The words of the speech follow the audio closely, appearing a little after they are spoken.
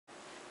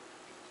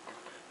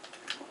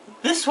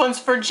This one's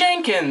for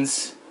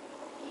Jenkins.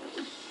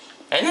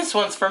 And this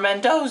one's for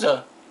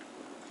Mendoza.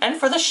 And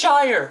for the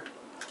Shire.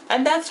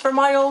 And that's for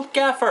my old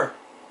gaffer.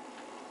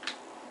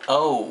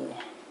 Oh.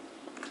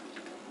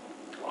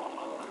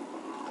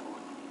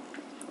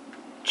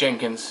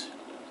 Jenkins,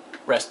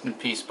 rest in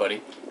peace,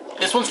 buddy.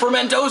 This one's for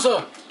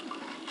Mendoza.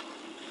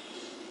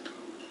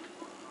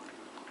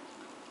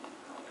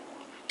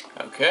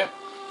 Okay.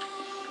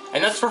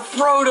 And that's for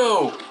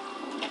Frodo.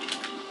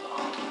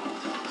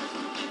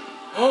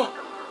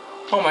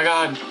 Oh my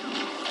god.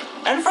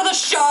 And for the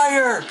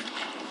Shire.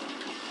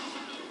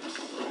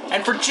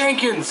 And for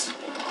Jenkins.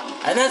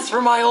 And that's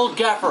for my old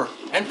gaffer.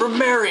 And for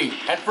Mary.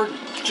 And for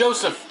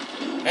Joseph.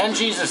 And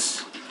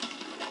Jesus.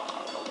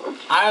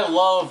 I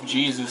love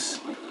Jesus.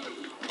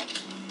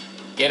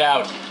 Get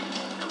out.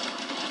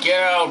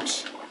 Get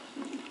out.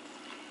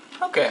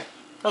 Okay.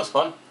 That was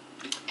fun.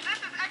 This is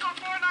Echo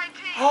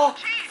 419. Oh,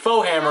 Chief,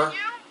 Faux Hammer. are you?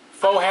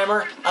 Faux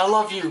Hammer, I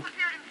love you.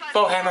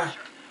 Faux Hammer.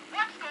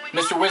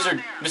 What's Mr. going on Wizard,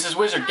 down there? Mrs.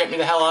 Wizard, get me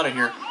the hell out of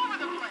here. All over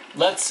the place.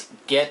 Let's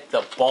get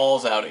the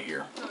balls out of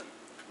here.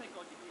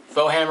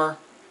 Faux Hammer,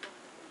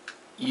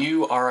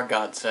 you are a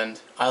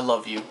godsend. I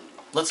love you.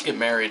 Let's get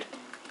married.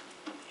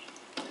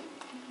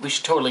 We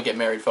should totally get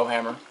married, Faux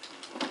Hammer.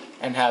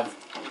 And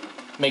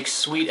make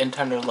sweet and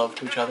tender love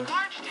to each other.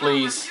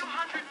 Please.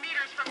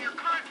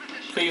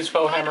 Please,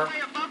 Faux Hammer.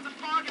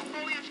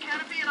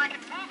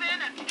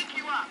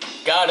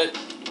 Got it.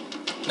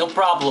 No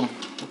problem.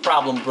 No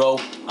problem, bro.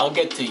 I'll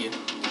get to you.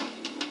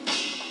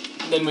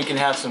 Then we can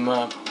have some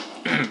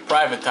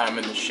private time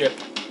in the ship.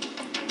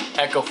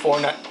 Echo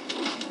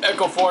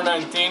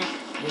 419.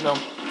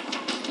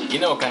 You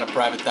know what kind of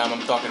private time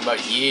I'm talking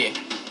about. Yeah.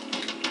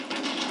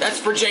 That's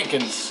for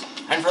Jenkins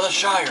and for the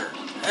Shire.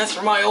 And that's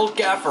for my old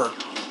gaffer.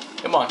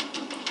 Come on.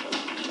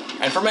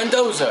 And for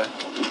Mendoza.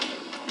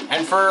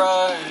 And for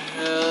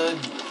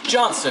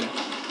Johnson.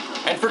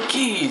 And for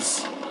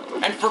Keys.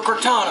 And for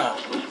Cortana.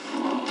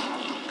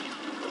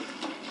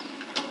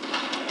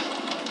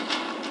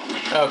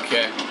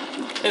 Okay.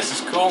 This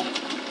is cool.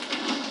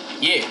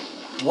 Yeah.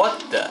 What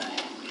the?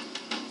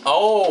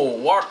 Oh,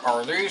 what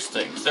are these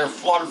things? They're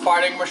flood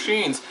fighting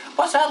machines.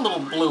 What's that little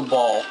blue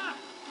ball?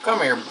 Come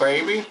here,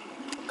 baby.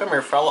 Come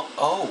here, fella.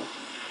 Oh.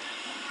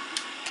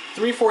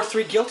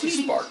 343 Guilty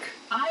Spark.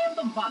 I am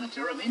the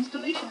monitor of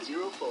Installation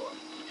 04.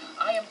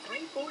 I am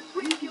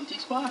 343 Guilty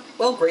Spark.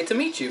 Well, great to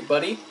meet you,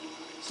 buddy.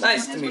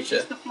 Nice to meet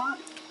you.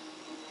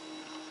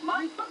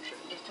 My function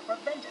is to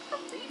prevent it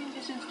from leaving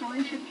this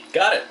installation.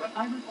 Got it. But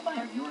I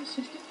require your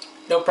assistance.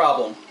 No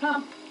problem.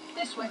 Come,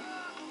 this way.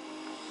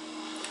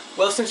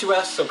 Well, since you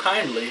asked so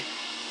kindly,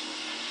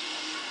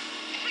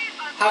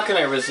 how can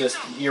I resist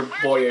your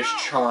boyish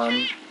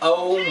charm?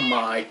 Oh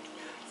my.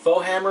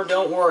 Faux Hammer,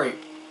 don't worry.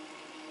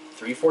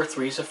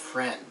 343's a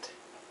friend.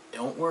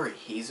 Don't worry,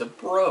 he's a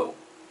bro.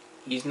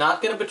 He's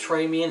not going to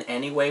betray me in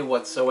any way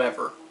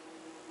whatsoever.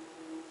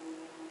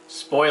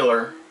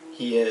 Spoiler,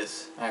 he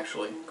is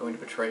actually going to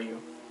betray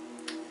you.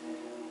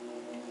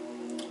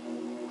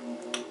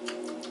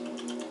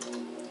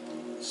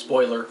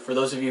 Spoiler, for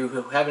those of you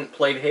who haven't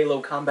played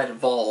Halo Combat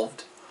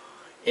Evolved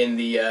in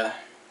the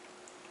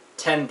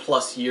 10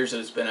 plus years that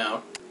it's been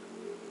out.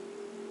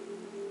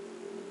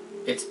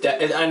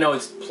 I know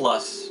it's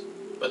plus,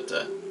 but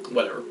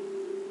whatever.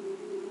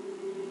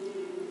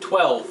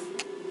 12.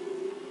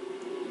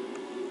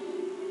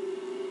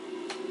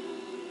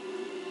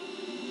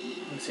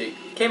 Let's see.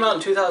 It came out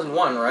in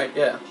 2001, right?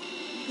 Yeah.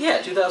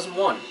 Yeah,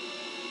 2001.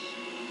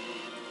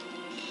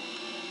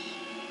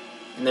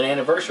 And then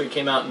Anniversary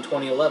came out in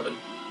 2011.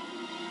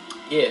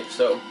 Yeah,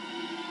 so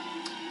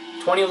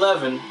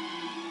 2011,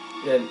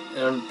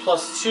 and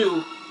plus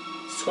 2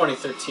 is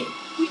 2013.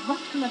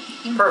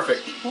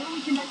 Perfect.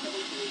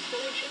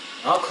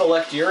 I'll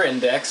collect your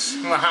index.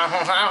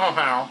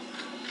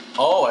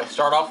 Oh, I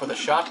start off with a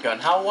shotgun.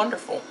 How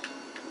wonderful.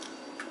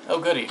 Oh,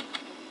 goody.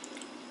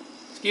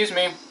 Excuse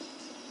me.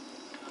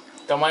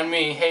 Don't mind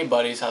me. Hey,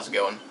 buddies. How's it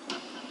going?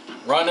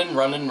 Running,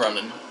 running,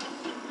 running.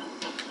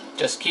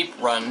 Just keep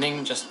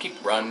running. Just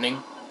keep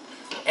running.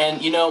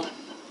 And, you know,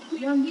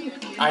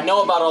 I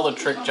know about all the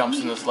trick jumps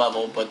in this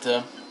level, but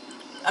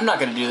I'm not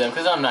going to do them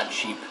because I'm not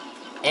cheap.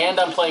 And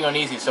I'm playing on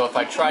easy, so if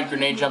I tried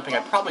grenade jumping,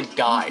 I'd probably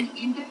die.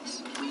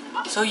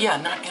 So yeah,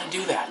 I'm not going to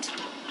do that.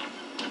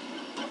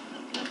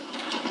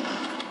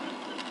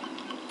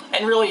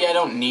 And really, I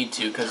don't need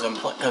to, because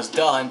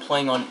I'm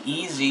playing on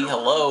easy.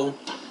 Hello.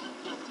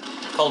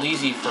 It's called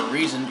easy for a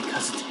reason,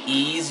 because it's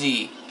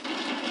easy.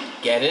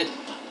 Get it?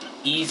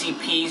 Easy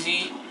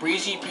peasy,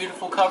 breezy,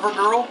 beautiful cover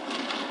girl.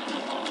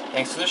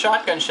 Thanks for the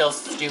shotgun shell,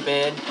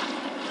 stupid.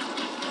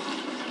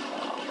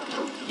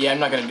 Yeah, I'm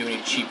not gonna do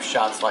any cheap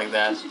shots like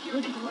that.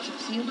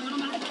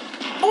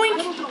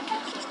 Boink!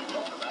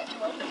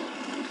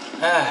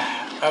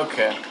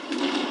 Okay.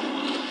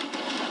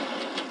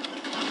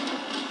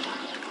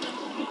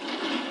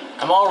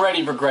 I'm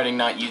already regretting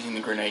not using the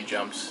grenade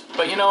jumps.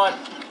 But you know what?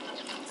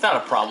 It's not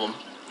a problem.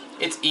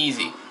 It's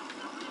easy.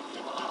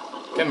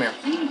 Come here.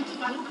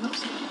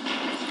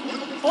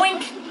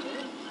 Boink!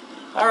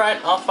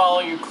 Alright, I'll follow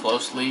you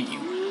closely,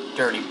 you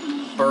Dirty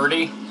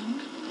birdie.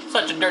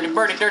 Such a dirty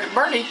birdie, dirty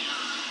birdie.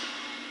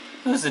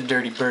 Who's a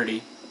dirty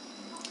birdie?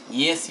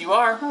 Yes, you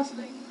are.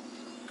 Puzzling.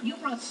 You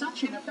brought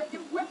such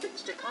ineffective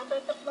weapons to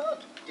combat the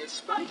flood,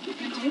 despite the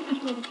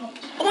containment protocols.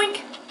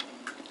 Boink!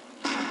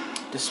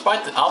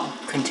 Despite the... I'll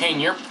contain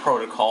your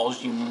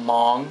protocols, you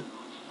mong.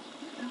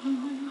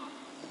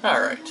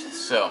 Alright,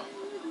 so...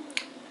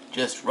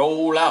 just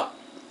roll out.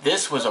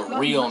 This was a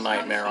real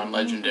nightmare on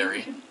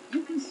Legendary.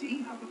 You can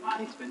see how the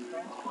body's been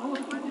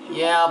transformed by the...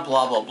 Yeah,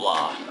 blah blah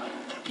blah.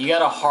 You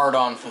got a hard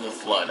on for the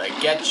flood. I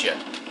get you.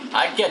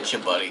 I get you,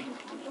 buddy.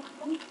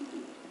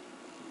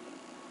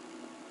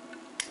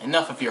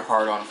 Enough of your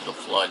hard on for the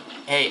flood.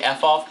 Hey,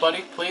 F off,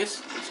 buddy,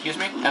 please. Excuse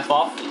me, F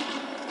off.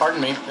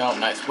 Pardon me. Oh,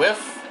 nice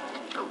whiff.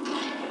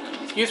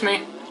 Excuse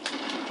me.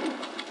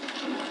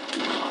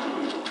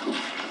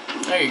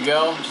 There you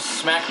go. Just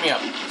smack me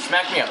up.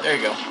 Smack me up. There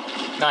you go.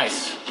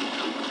 Nice.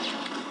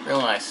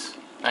 Real nice.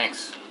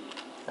 Thanks.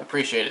 I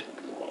appreciate it.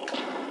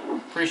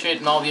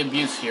 Appreciating all the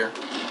abuse here.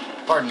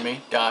 Pardon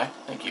me. Die.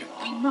 Thank you.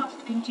 We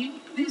must continue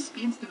this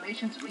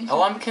installation's research.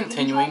 Oh, I'm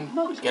continuing.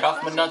 Get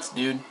off my nuts,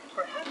 dude.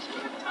 Perhaps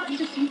we have time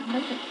to see the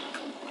method.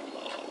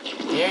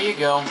 There you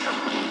go.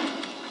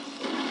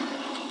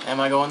 Am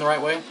I going the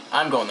right way?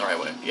 I'm going the right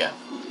way, yeah.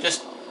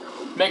 Just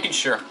making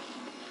sure.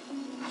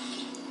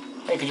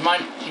 Hey, could you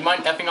mind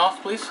effing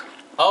off, please?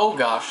 Oh,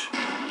 gosh.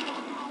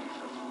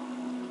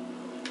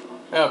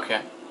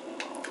 Okay.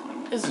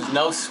 This is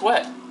no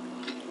sweat.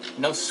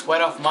 No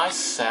sweat off my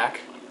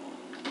sack.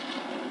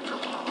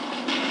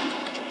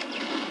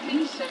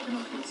 These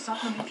sentinels will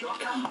supplement your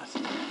combat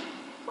skill.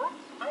 But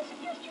I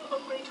suggest you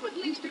upgrade to at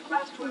least a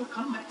class 12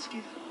 combat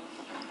skill.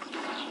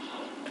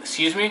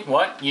 Excuse me?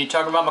 What? You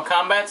talking about my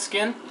combat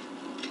skin?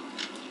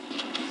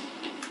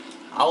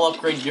 I'll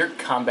upgrade your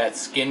combat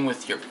skin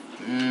with your...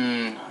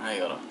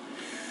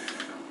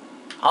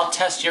 I'll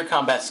test your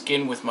combat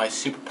skin with my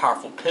super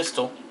powerful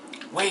pistol.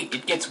 Wait,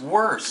 it gets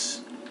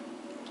worse.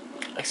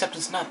 Except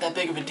it's not that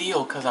big of a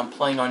deal because I'm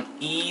playing on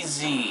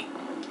easy.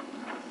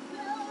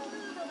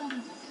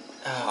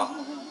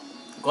 Oh.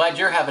 Glad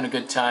you're having a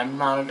good time,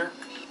 Monitor.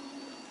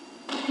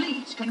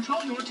 Please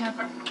control your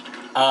temper.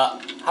 How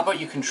about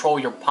you control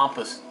your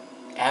pompous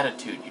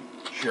attitude, you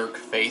jerk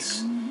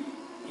face?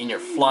 And you're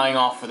flying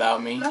off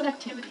without me. Flood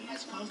activity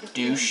has caused a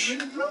Douche.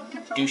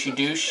 Douchey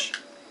douche.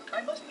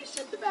 I must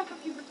reset the backup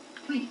unit.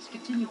 Please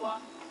continue on.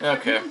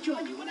 Okay. I will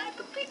join you when I've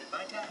completed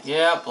my task.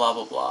 Yeah, blah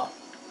blah blah.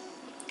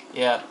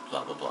 Yeah,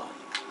 blah blah blah.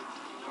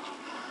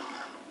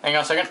 Hang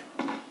on a second.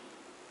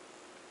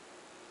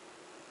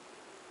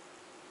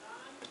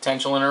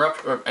 Potential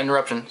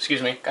interruption.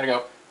 Excuse me. Gotta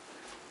go.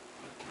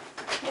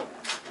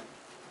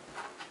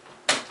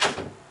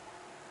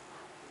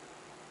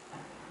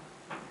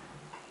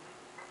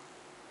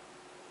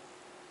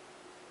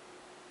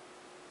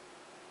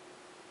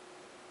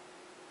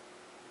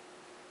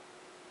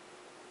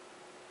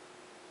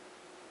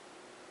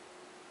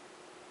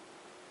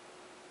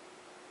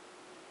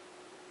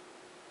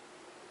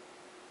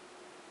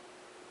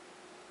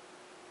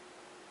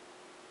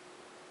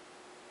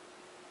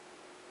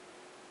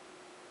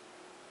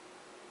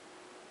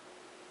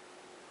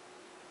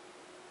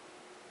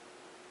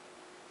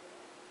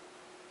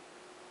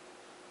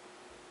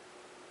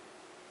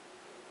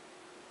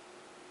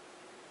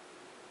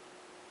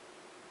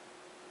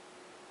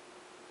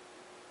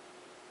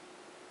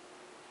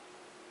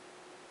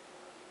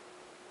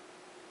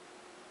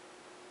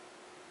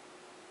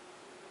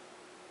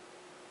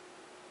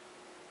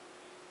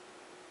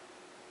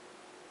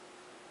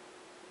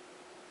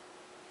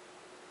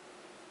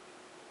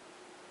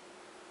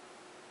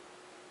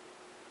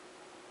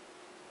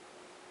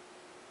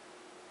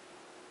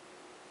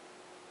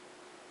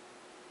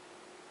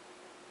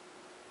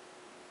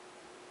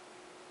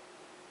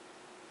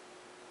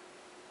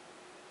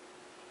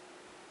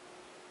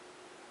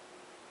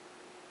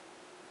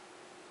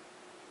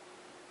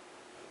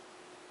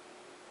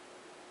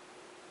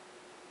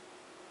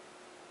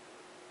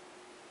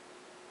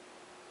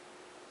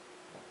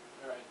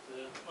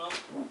 Well,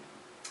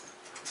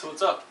 so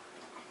what's up?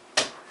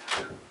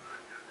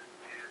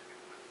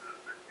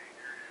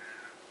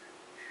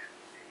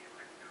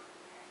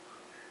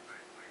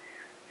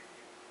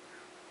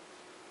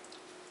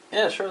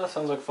 Yeah, sure, that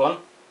sounds like fun.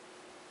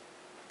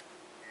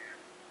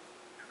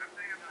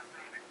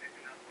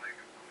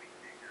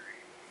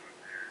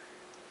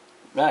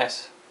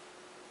 Nice.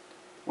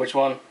 Which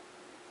one?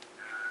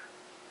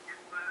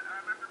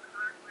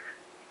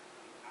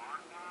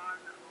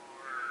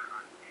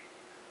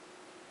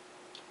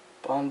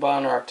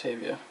 Bonbon or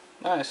Octavia.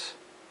 Nice.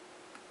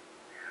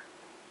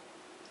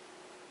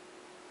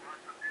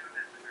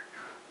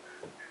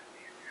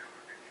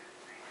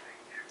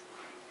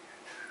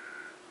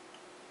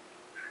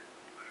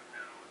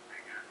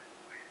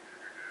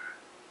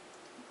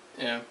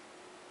 Yeah.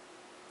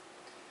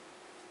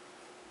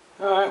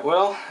 Alright,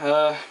 well,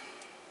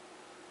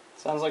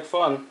 sounds like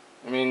fun.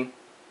 I mean,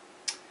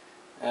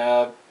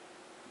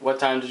 what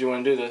time did you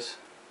want to do this?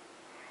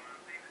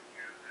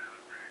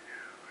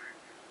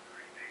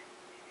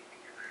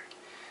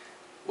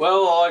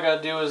 Well, all I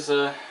gotta do is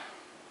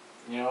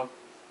you know,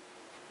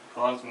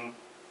 put on some,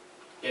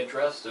 get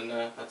dressed, and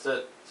that's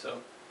it. So.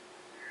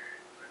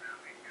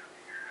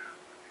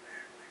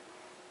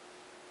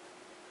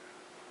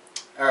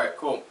 Alright,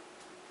 cool.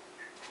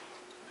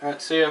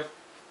 Alright, see ya.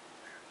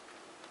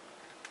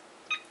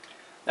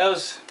 That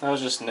was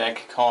just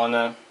Nick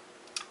calling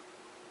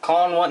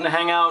wanting to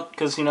hang out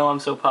because, you know, I'm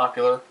so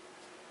popular.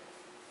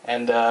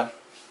 And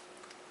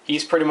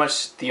he's pretty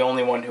much the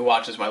only one who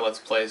watches my Let's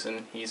Plays,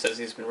 and he says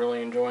he's been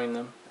really enjoying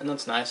them, and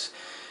that's nice.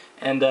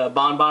 And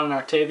Bon Bon and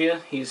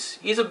Artavia, he's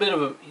a bit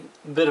of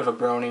a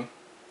brony.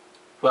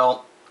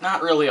 Well,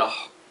 not really a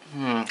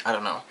I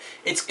don't know.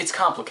 It's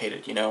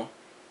complicated, you know.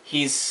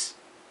 He's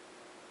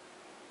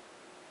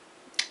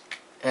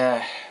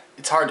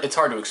it's hard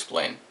to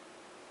explain.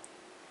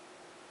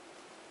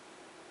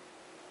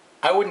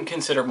 I wouldn't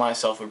consider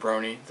myself a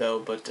brony though,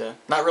 but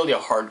not really a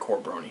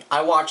hardcore brony.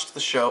 I watched the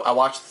show. I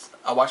watched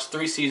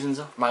 3 seasons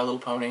of My Little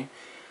Pony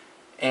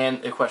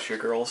and Equestria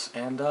Girls,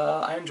 and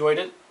I enjoyed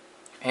it.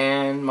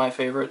 And my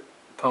favorite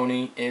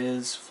pony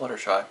is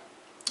Fluttershy,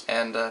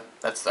 and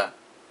that's that.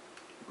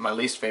 My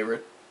least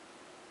favorite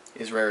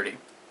is Rarity.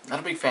 Not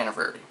a big fan of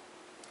Rarity.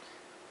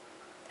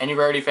 Any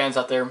Rarity fans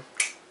out there?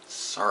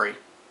 Sorry.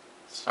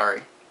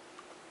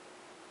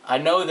 I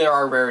know there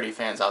are Rarity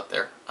fans out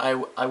there.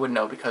 I would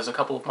know because a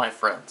couple of my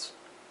friends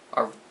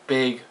are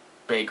big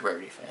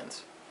Rarity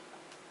fans.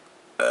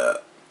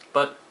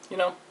 But, you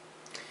know,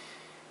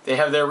 they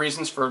have their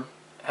reasons for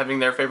having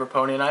their favorite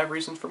pony, and I have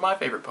reasons for my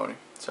favorite pony.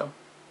 So,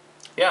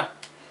 yeah.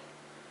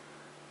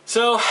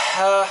 So,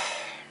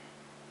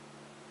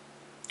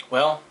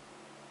 well,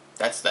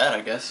 that's that,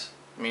 I guess.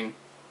 I mean,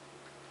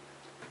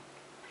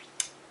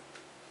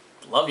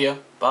 love ya.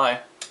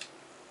 Bye.